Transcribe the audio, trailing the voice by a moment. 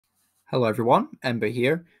Hello everyone, Ember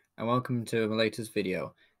here, and welcome to my latest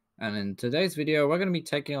video. And in today's video, we're going to be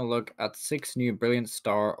taking a look at 6 new Brilliant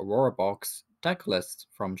Star Aurora box deck lists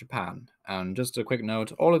from Japan. And just a quick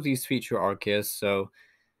note, all of these feature Arceus, so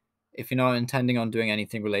if you're not intending on doing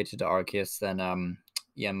anything related to Arceus, then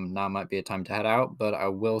yeah, now might be a time to head out. But I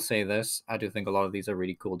will say this, I do think a lot of these are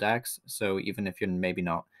really cool decks, so even if you're maybe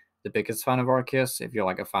not the biggest fan of Arceus, if you're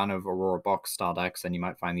like a fan of Aurora box style decks, then you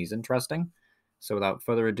might find these interesting. So without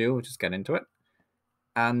further ado, we'll just get into it.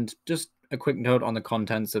 And just a quick note on the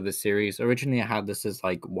contents of this series. Originally, I had this as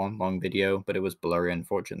like one long video, but it was blurry,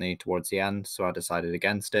 unfortunately, towards the end, so I decided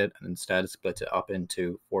against it and instead split it up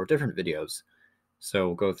into 4 different videos. So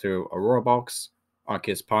we'll go through Aurora Box,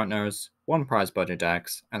 Arceus Partners, one prize budget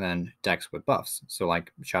decks, and then decks with buffs. So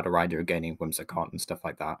like Shadow Rider gaining Whimsicott and stuff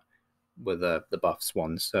like that with the buffs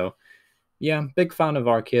ones. So yeah, big fan of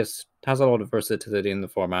Arceus. Has a lot of versatility in the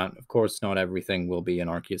format. Of course, not everything will be an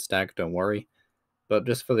Arceus deck, don't worry. But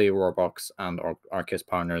just for the Aurora Box and Arceus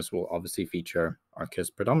Partners will obviously feature Arceus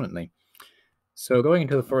predominantly. So going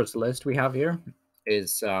into the first list we have here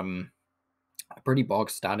is a pretty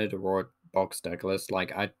box standard Aurora box deck list.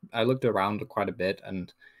 Like I looked around quite a bit,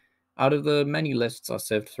 and out of the many lists I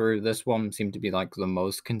sift through, this one seemed to be like the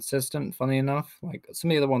most consistent, funny enough. Like some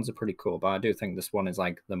of the other ones are pretty cool, but I do think this one is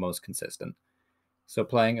like the most consistent. So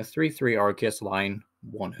playing a 3-3 Arceus line,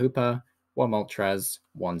 1 Hoopa, 1 Moltres,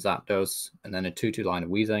 1 Zapdos, and then a 2-2 line of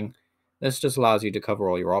Weezing. This just allows you to cover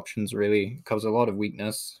all your options, really. It covers a lot of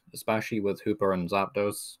weakness, especially with Hoopa and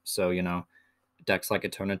Zapdos. So, you know, decks like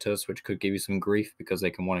Eternatus, which could give you some grief because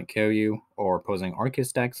they can want to kill you, or opposing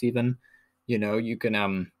Arceus decks even. You know, you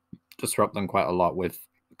can disrupt them quite a lot with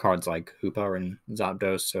cards like Hoopa and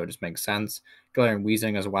Zapdos, so it just makes sense. Galarian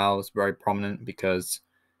Weezing as well is very prominent because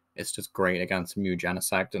it's just great against Mew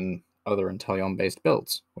Genesect and other Inteleon-based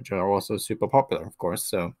builds, which are also super popular, of course.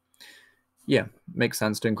 So, yeah, makes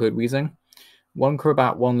sense to include Weezing. 1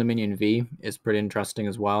 Crobat, 1 Luminion V is pretty interesting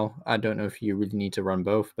as well. I don't know if you really need to run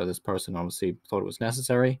both, but this person obviously thought it was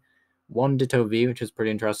necessary. 1 Ditto V, which is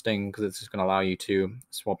pretty interesting because it's just going to allow you to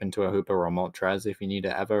swap into a Hoopa or a Moltres if you need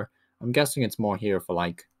it ever. I'm guessing it's more here for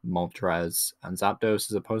like Moltres and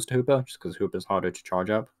Zapdos as opposed to Hoopa, just because Hoopa is harder to charge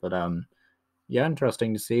up. But yeah,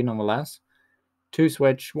 interesting to see nonetheless. 2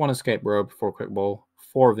 Switch, 1 Escape Robe, 4 Quick Ball,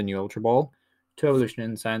 4 of the new Ultra Ball, 2 Evolution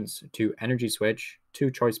Incense, 2 Energy Switch,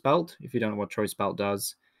 2 Choice Belt. If you don't know what Choice Belt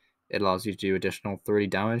does, it allows you to do additional 30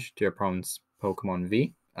 damage to your opponent's Pokemon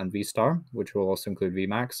V and V Star, which will also include V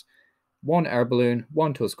Max. 1 Air Balloon,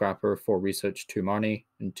 1 Tool Scrapper, 4 Research, 2 Marnie,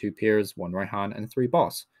 and 2 Piers, 1 Raihan, and 3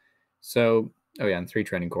 Boss. So, oh yeah, and 3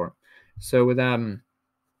 Training Core. So with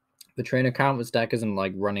the trainer count, this deck isn't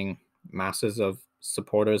like running masses of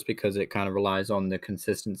supporters because it kind of relies on the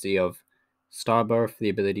consistency of Starbirth, the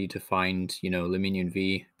ability to find, you know, Luminion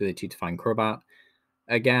V, ability to find Crobat.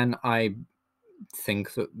 Again, I think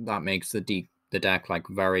that makes the deck like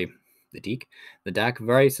the deck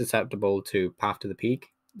very susceptible to Path to the Peak.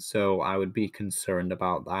 So I would be concerned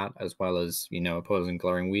about that, as well as, you know, opposing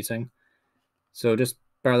Glowing Weezing. So just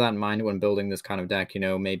bear that in mind when building this kind of deck. You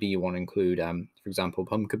know, maybe you want to include, for example,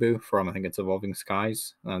 Pumpkaboo from, I think it's Evolving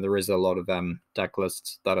Skies. There is a lot of deck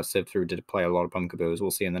lists that I sift through to play a lot of Pumpkaboos.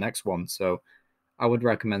 We'll see in the next one. So I would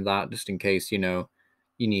recommend that just in case, you know,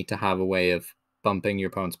 you need to have a way of bumping your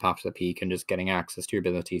opponent's Path to the Peak and just getting access to your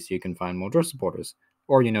ability so you can find more draw supporters.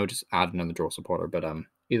 Or, you know, just add another draw supporter. But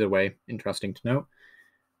either way, interesting to note.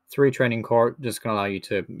 3 Training Core just going to allow you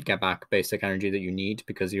to get back basic energy that you need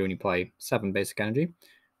because you only play 7 basic energy,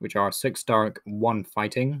 which are 6 Dark, 1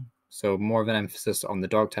 Fighting. So more of an emphasis on the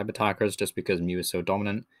Dark type attackers just because Mew is so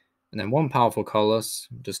dominant. And then 1 Powerful Colorless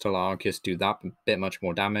just to allow Arceus to do that bit much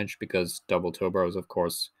more damage because Double Turbo is, of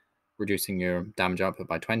course, reducing your damage output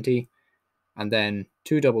by 20. And then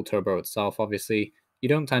 2 Double Turbo itself, obviously. You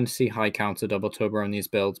don't tend to see high counts of Double Turbo in these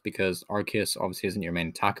builds because Arceus obviously isn't your main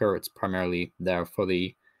attacker. It's primarily there for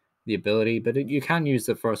the ability, but you can use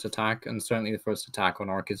the first attack, and certainly the first attack on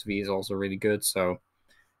Arceus V is also really good, so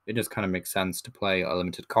it just kind of makes sense to play a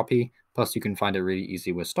limited copy. Plus, you can find it really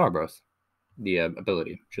easy with Starbirth, the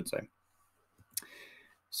ability, I should say.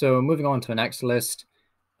 So moving on to the next list,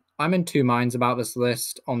 I'm in 2 minds about this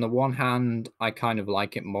list. On the one hand, I kind of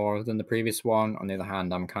like it more than the previous one. On the other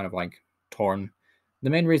hand, I'm kind of like torn. The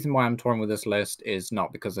main reason why I'm torn with this list is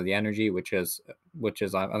not because of the energy, which is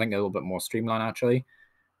I think a little bit more streamlined actually.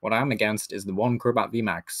 What I'm against is the 1 Crobat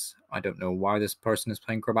VMAX. I don't know why this person is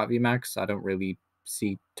playing Crobat VMAX. I don't really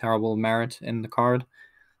see terrible merit in the card.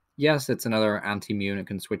 Yes, it's another anti-Mew and it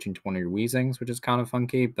can switch into one of your Weezings, which is kind of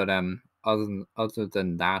funky, but other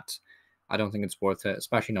than that, I don't think it's worth it,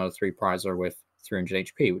 especially not a 3 prizer with 300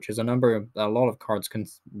 HP, which is a number that a lot of cards can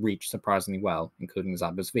reach surprisingly well, including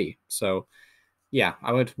Zapdos V. So yeah,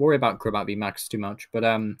 I would worry about Crobat VMAX too much, but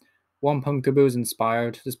one Pumpkaboo is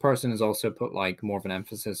inspired. This person has also put like more of an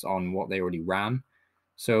emphasis on what they already ran.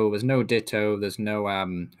 So there's no Ditto, there's no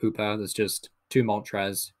Hoopa, there's just 2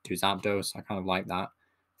 Moltres, 2 Zapdos. I kind of like that.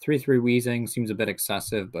 3/3 Weezing seems a bit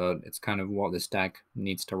excessive, but it's kind of what this deck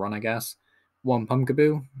needs to run, I guess. 1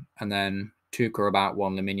 Pumpkaboo, and then 2 Crobat,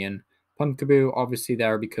 1 Luminion. Pumpkaboo obviously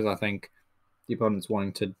there because I think the opponent's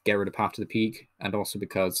wanting to get rid of Path to the Peak, and also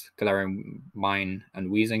because Galarian Mine and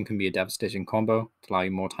Weezing can be a devastating combo to allow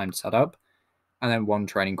you more time to set up. And then 1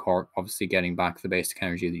 Training Court, obviously getting back the basic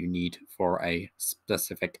energy that you need for a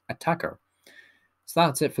specific attacker. So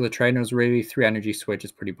that's it for the trainers, really. 3 Energy Switch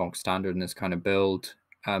is pretty box standard in this kind of build.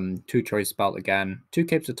 2 Choice Belt again. 2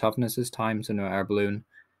 Capes of Toughness this time, so no Air Balloon.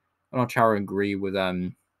 I'm not sure I agree with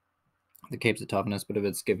the Capes of Toughness, but if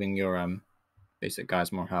it's giving your basic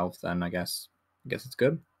guys more health, then I guess it's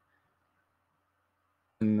good.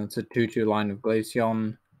 And that's a 2/2 line of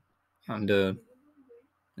Glaceon and a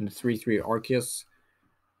 3/3 Arceus,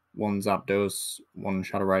 1 Zapdos, 1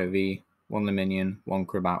 Shadow Rider V, 1 Luminion, 1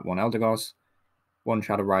 Crobat, 1 Eldegoss. 1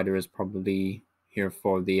 Shadow Rider is probably here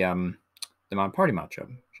for the Mad Party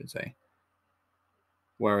matchup, I should say.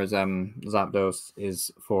 Whereas Zapdos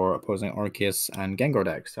is for opposing Arceus and Gengar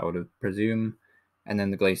decks, I would presume. And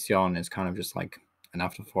then the Glaceon is kind of just like an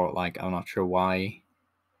afterthought. Like, I'm not sure why.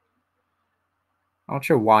 I'm not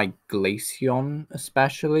sure why Glaceon,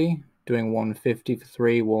 especially, doing 150 for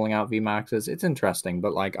 3, walling out VMAXs. It's interesting,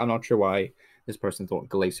 but like, I'm not sure why this person thought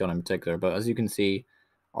Glaceon in particular. But as you can see,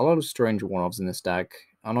 a lot of strange one-offs in this deck.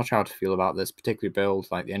 I'm not sure how to feel about this particular build.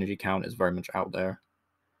 Like, the energy count is very much out there.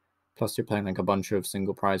 Plus, you're playing like a bunch of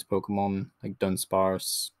single prize Pokemon, like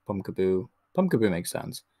Dunsparce, Pumpkaboo. Pumpkaboo makes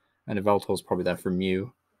sense. And Yveltal's probably there for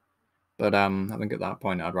Mew. But I think at that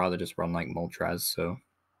point, I'd rather just run like Moltres, so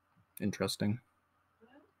interesting.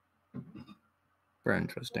 Very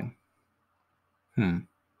interesting.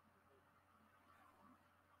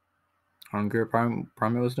 Hungry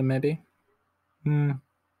Primal Wisdom, maybe? I'm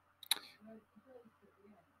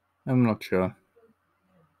not sure.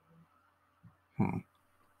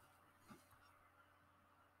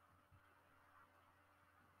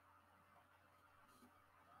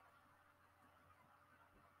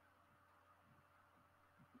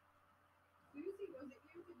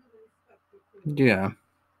 Yeah.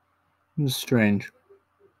 It's strange.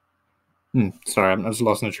 Sorry, I was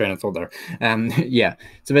lost in a train of thought there. Yeah.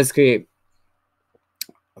 So basically,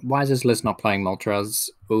 why is this list not playing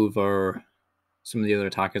Moltres over some of the other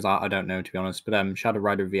attackers? I don't know, to be honest. But Shadow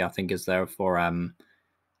Rider V, I think, is there for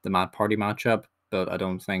the Mad Party matchup. But I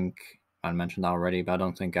don't think, I mentioned that already, but I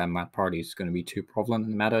don't think Mad Party is going to be too prevalent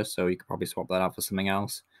in the meta. So you could probably swap that out for something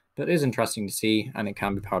else. But it is interesting to see, and it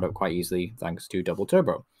can be powered up quite easily thanks to Double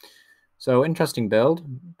Turbo. So interesting build,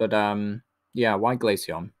 but yeah, why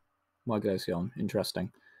Glaceon? Why Glaceon?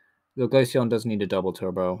 Interesting. The Glaceon does need a double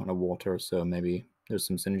turbo and a water, so maybe there's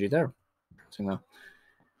some synergy there.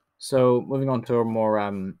 So moving on to a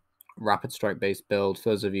more rapid strike based build. For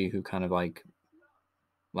those of you who kind of like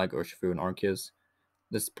Urshifu and Arceus,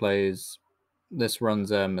 this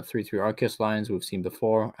runs a 3/3 Arceus lines we've seen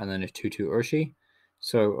before, and then a 2/2 Urshi.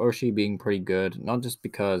 So Urshi being pretty good, not just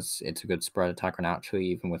because it's a good spread attacker naturally,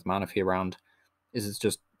 even with Manaphy around, it's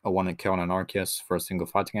just a 1-hit kill on an Arceus for a single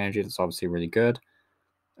fighting energy. That's obviously really good.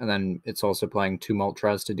 And then it's also playing 2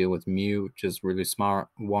 Moltres to deal with Mew, which is really smart.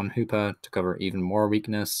 1 Hoopa to cover even more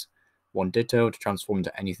weakness. 1 Ditto to transform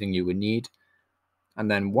into anything you would need. And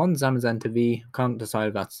then 1 Zamazenta V. Can't decide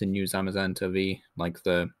if that's the new Zamazenta V, like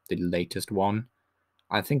the latest one.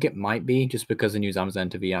 I think it might be, just because the new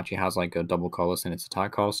Zamazenta V actually has like a double colorless in its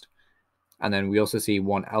attack cost. And then we also see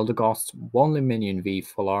 1 Eldegoss, 1 Luminion V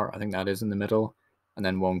full art, I think that is in the middle, and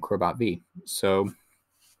then 1 Crobat V. So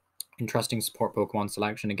interesting support Pokemon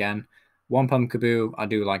selection again. 1 Pumpkaboo, I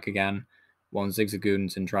do like again. 1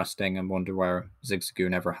 Zigzagoon's interesting. I wonder where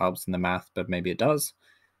Zigzagoon ever helps in the math, but maybe it does.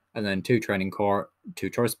 And then 2 Training Core, 2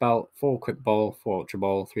 Choice Belt, 4 Quick Ball, 4 Ultra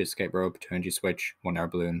Ball, 3 Escape Rope, 2 Energy Switch, 1 Air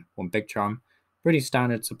Balloon, 1 Big Charm. Pretty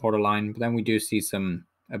standard supporter line, but then we do see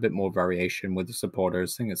a bit more variation with the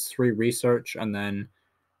supporters. I think it's 3 Research and then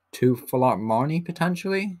 2 Full Art Marnie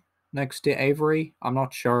potentially next to Avery. I'm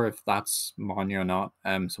not sure if that's Marnie or not.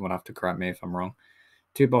 Someone have to correct me if I'm wrong.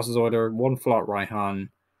 2 Boss's Order, 1 Full Art Raihan,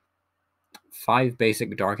 5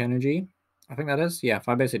 Basic Dark Energy. I think that is. Yeah,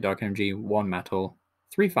 5 Basic Dark Energy, 1 Metal,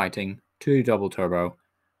 3 Fighting, 2 Double Turbo,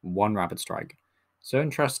 1 Rapid Strike. So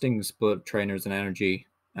interesting split trainers and energy.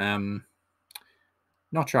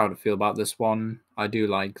 Not sure how to feel about this one. I do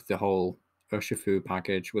like the whole Urshifu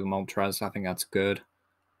package with Moltres. I think that's good.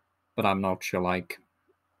 But I'm not sure, like,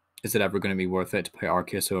 is it ever going to be worth it to play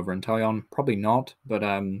Arceus over Inteleon? Probably not, but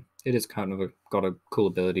it is kind of got a cool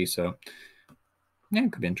ability, so yeah,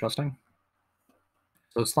 it could be interesting.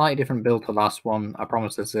 So slightly different build to the last one. I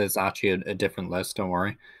promise this is actually a different list, don't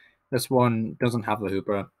worry. This one doesn't have the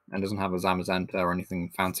Hooper and doesn't have a Zamazenta or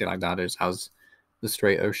anything fancy like that. It just has the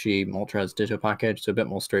straight Oshi Moltres Ditto package, so a bit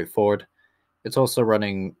more straightforward. It's also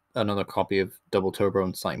running another copy of Double Turbo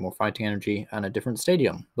and slightly more fighting energy and a different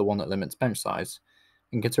stadium, the one that limits bench size.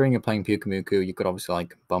 And considering you're playing Pyukumuku, you could obviously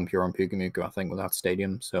like bump your own Pyukumuku, I think, with that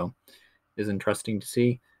stadium. So it's interesting to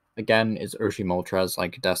see. Again, is Urshi Moltres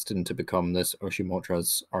like destined to become this Urshi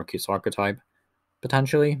Moltres Arceus archetype?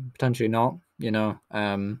 Potentially, potentially not. You know,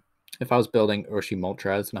 if I was building Urshi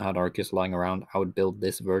Moltres and I had Arceus lying around, I would build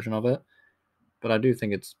this version of it. But I do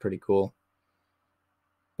think it's pretty cool.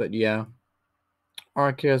 But yeah,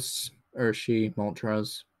 Arceus, Urshi,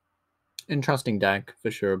 Moltres, interesting deck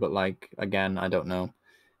for sure. But like again, I don't know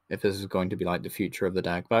if this is going to be like the future of the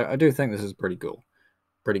deck. But I do think this is pretty cool.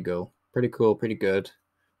 Pretty cool. Pretty cool. Pretty good.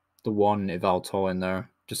 The one Yveltal in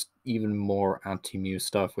there, just even more anti-Mew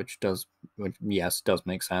stuff, which yes, does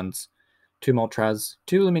make sense. 2 Moltres,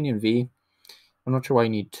 2 Luminion V. I'm not sure why you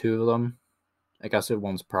need 2 of them. I guess if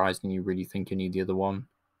one's prized and you really think you need the other one.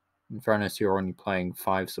 In fairness, you're only playing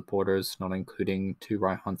 5 supporters, not including 2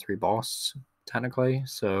 Raihan 3 boss, technically.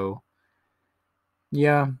 So,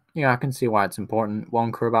 yeah, I can see why it's important.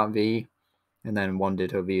 1 Crobat V, and then 1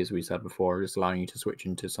 Ditto V, as we said before, just allowing you to switch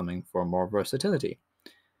into something for more versatility.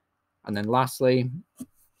 And then lastly,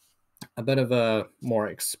 a bit of a more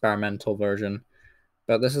experimental version.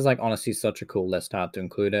 But this is like honestly such a cool list. I had to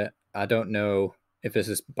include it. I don't know if this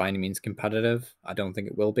is by any means competitive. I don't think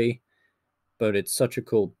it will be. But it's such a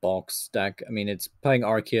cool box deck. I mean, it's playing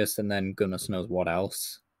Arceus and then goodness knows what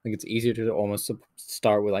else. I think it's easier to almost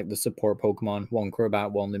start with like the support Pokemon, 1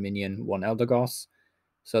 Crobat, 1 Luminion, 1 Eldegoss.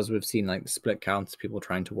 So as we've seen like the split counts, people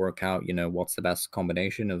trying to work out, you know, what's the best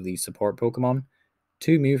combination of these support Pokemon.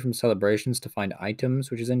 2 Mew from Celebrations to find items,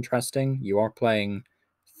 which is interesting. You are playing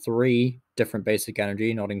 3 different basic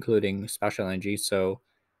energy, not including special energy, so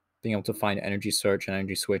being able to find energy search and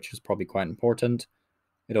energy switch is probably quite important.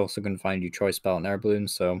 It also can find you choice spell and air balloon,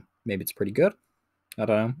 so maybe it's pretty good. I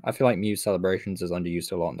don't know. I feel like Mew Celebrations is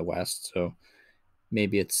underused a lot in the West, so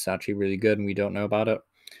maybe it's actually really good and we don't know about it.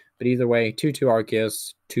 But either way, 2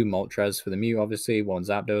 Arceus, 2 Moltres for the Mew, obviously, 1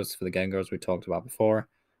 Zapdos for the Gengars we talked about before.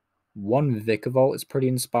 1 Vikavolt is pretty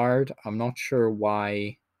inspired. I'm not sure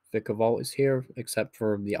why Vikavolt is here, except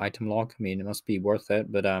for the item lock. I mean, it must be worth it,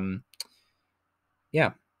 but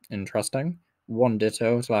yeah, interesting. 1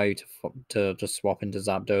 Ditto to allow you to just swap into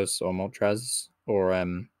Zapdos or Moltres or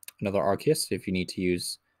another Arceus if you need to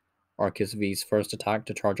use Arceus V's first attack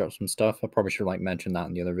to charge up some stuff. I probably should like mention that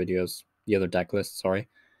in the other videos, the other deck lists, sorry.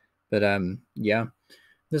 But yeah,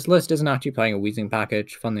 this list isn't actually playing a Weezing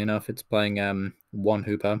package. Funnily enough, it's playing 1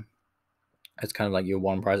 Hooper. It's kind of like your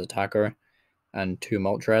 1 prize attacker, and 2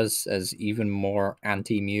 Moltres as even more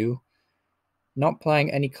anti-Mew. Not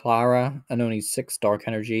playing any Clara and only 6 Dark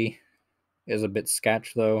Energy is a bit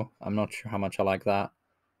sketch though. I'm not sure how much I like that.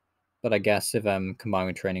 But I guess if combined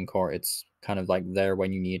with Training Core, it's kind of like there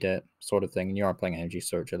when you need it sort of thing. And you are playing Energy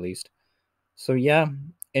Search at least. So yeah,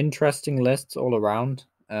 interesting lists all around.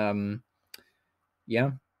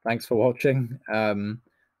 Yeah, thanks for watching.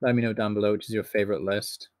 Let me know down below which is your favorite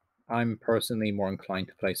list. I'm personally more inclined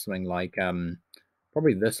to play something like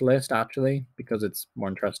probably this list actually, because it's more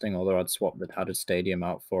interesting, although I'd swap the Tattered Stadium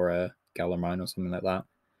out for a Galarmine or something like that.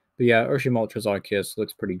 But yeah, Urshi Moltres Arceus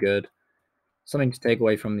looks pretty good. Something to take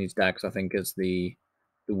away from these decks, I think, is the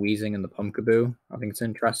Weezing and the Pumpkaboo. I think it's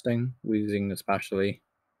interesting. Weezing especially,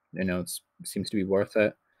 you know, it seems to be worth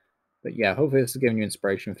it. But yeah, hopefully this has given you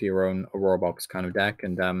inspiration for your own Aurora Box kind of deck.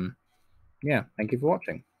 And yeah, thank you for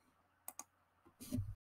watching.